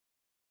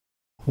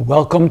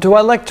Welcome to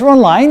our lecture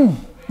online.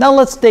 Now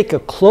let's take a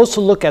closer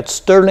look at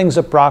Stirling's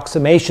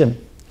approximation.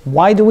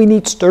 Why do we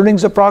need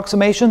Stirling's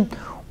approximation?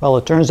 Well,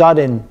 it turns out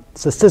in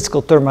statistical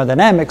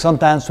thermodynamics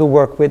sometimes we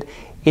work with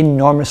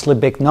enormously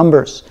big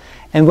numbers.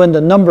 And when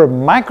the number of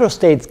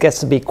microstates gets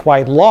to be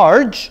quite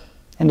large,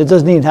 and it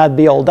doesn't even have to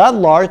be all that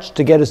large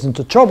to get us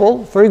into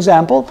trouble. For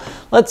example,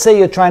 let's say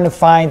you're trying to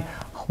find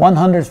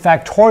 100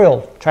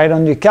 factorial. Try it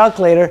on your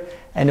calculator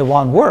and it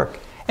won't work.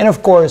 And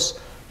of course,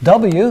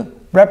 W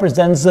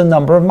represents the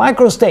number of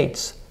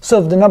microstates.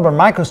 So if the number of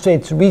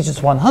microstates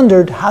reaches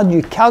 100, how do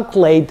you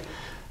calculate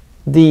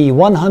the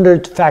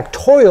 100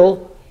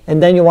 factorial,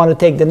 and then you want to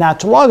take the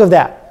natural log of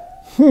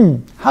that?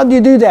 How do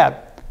you do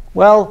that?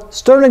 Well,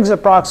 Stirling's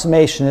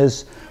approximation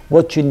is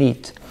what you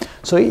need.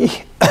 So,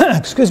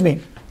 excuse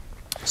me.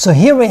 So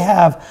here we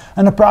have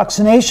an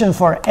approximation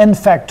for n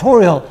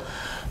factorial.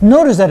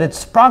 Notice that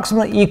it's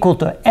approximately equal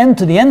to n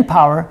to the n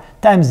power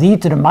times e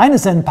to the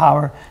minus n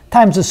power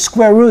times the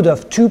square root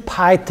of 2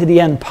 pi to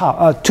the n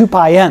power, 2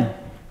 pi n.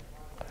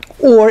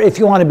 Or if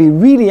you want to be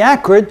really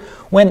accurate,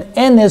 when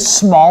n is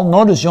small,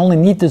 notice you only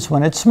need this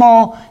when it's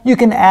small, you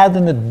can add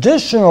an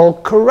additional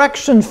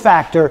correction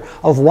factor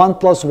of 1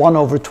 plus 1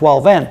 over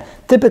 12n.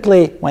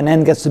 Typically, when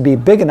n gets to be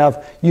big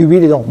enough, you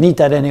really don't need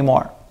that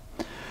anymore.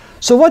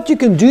 So what you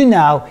can do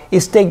now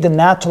is take the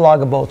natural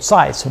log of both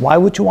sides. Why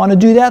would you want to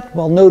do that?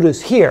 Well, notice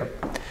here.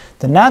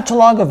 The natural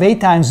log of a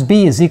times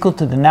b is equal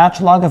to the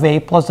natural log of a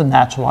plus the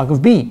natural log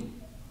of b.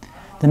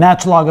 The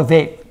natural log of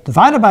a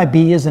divided by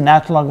b is the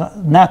natural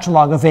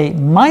log of a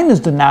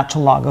minus the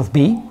natural log of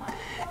b.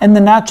 And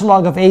the natural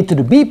log of a to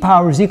the b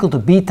power is equal to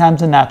b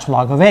times the natural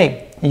log of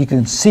a. And you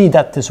can see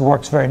that this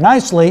works very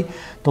nicely.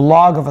 The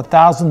log of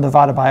 1,000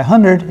 divided by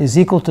 100 is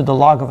equal to the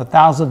log of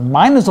 1,000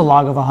 minus the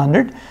log of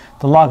 100.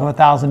 The log of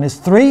 1,000 is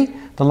 3.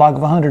 The log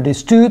of 100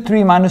 is 2.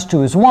 3 minus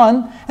 2 is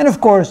 1. And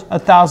of course,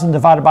 1,000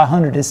 divided by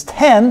 100 is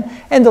 10.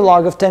 And the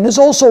log of 10 is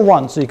also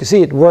 1. So you can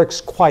see it works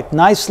quite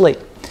nicely.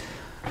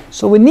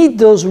 So we need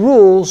those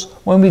rules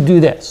when we do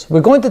this.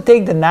 We're going to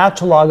take the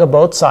natural log of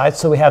both sides.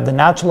 So we have the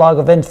natural log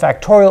of n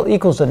factorial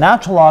equals the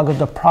natural log of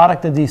the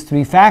product of these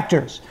three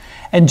factors.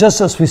 And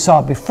just as we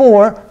saw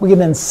before, we can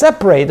then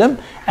separate them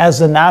as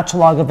the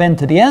natural log of n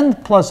to the n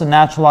plus the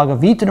natural log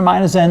of e to the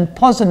minus n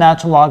plus the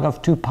natural log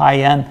of 2 pi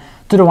n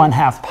to the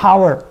 1/2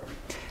 power.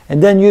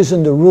 And then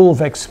using the rule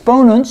of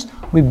exponents,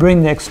 we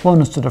bring the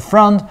exponents to the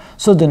front.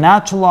 So the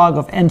natural log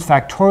of n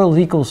factorial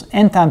equals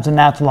n times the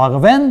natural log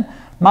of n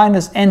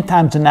minus n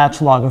times the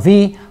natural log of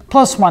e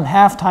plus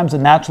 1/2 times the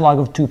natural log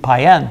of 2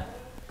 pi n.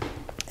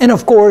 And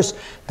of course,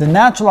 the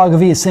natural log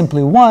of e is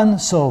simply 1,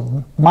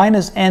 so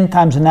minus n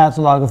times the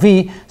natural log of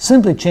e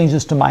simply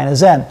changes to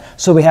minus n.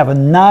 So we have a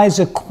nice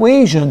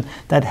equation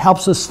that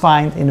helps us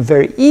find, in a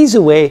very easy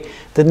way,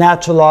 the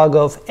natural log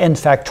of n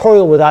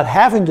factorial without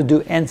having to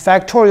do n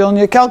factorial on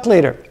your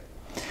calculator.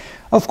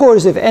 Of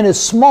course, if n is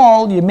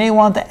small, you may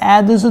want to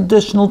add this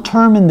additional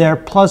term in there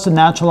plus the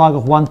natural log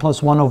of 1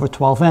 plus 1 over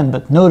 12n.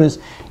 But notice,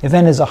 if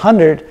n is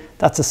 100,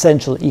 that's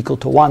essentially equal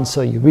to 1,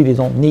 so you really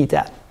don't need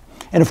that.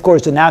 And of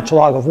course, the natural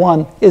log of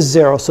 1 is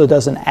 0, so it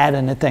doesn't add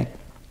anything.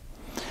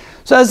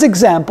 So as an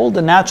example,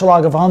 the natural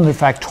log of 100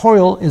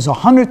 factorial is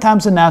 100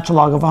 times the natural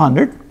log of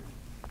 100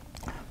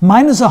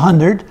 minus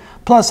 100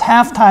 plus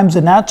half times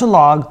the natural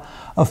log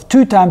of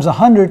 2 times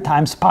 100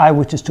 times pi,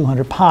 which is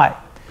 200 pi.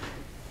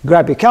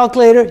 Grab your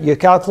calculator, you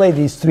calculate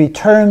these three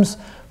terms,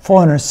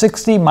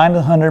 460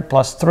 minus 100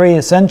 plus 3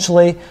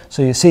 essentially.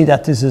 So you see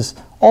that this is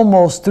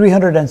almost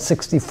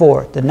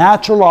 364. The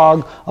natural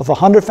log of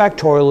 100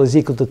 factorial is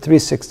equal to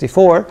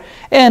 364.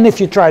 And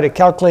if you try to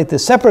calculate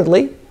this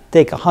separately,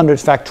 take 100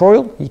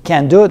 factorial. You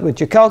can't do it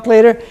with your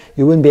calculator.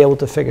 You wouldn't be able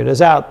to figure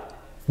this out.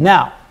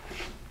 Now,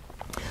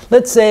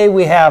 let's say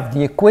we have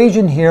the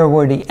equation here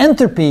where the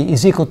entropy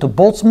is equal to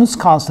Boltzmann's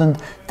constant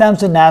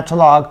times the natural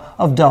log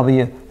of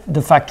W, the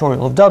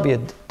factorial of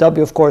W.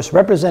 W, of course,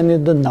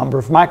 representing the number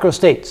of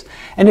microstates.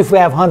 And if we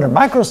have 100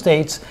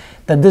 microstates,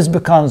 then this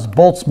becomes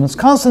Boltzmann's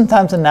constant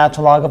times the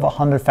natural log of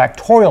 100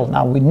 factorial.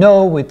 Now we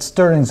know with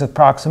Stirling's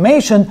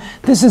approximation,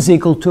 this is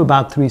equal to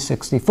about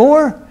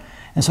 364.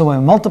 And so when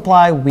we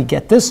multiply, we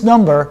get this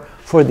number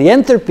for the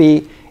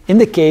entropy in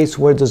the case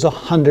where there's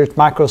 100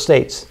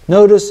 microstates.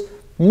 Notice,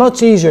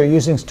 much easier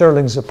using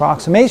Stirling's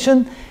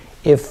approximation.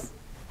 If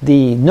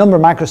the number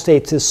of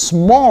microstates is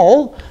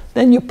small,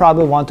 then you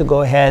probably want to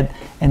go ahead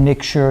and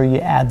make sure you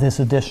add this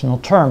additional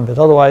term. But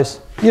otherwise,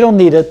 you don't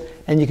need it,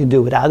 and you can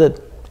do without it.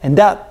 And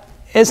that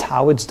is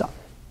how it's done.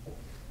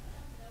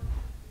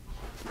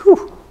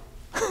 Whew.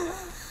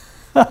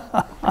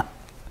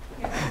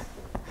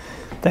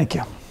 Thank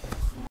you.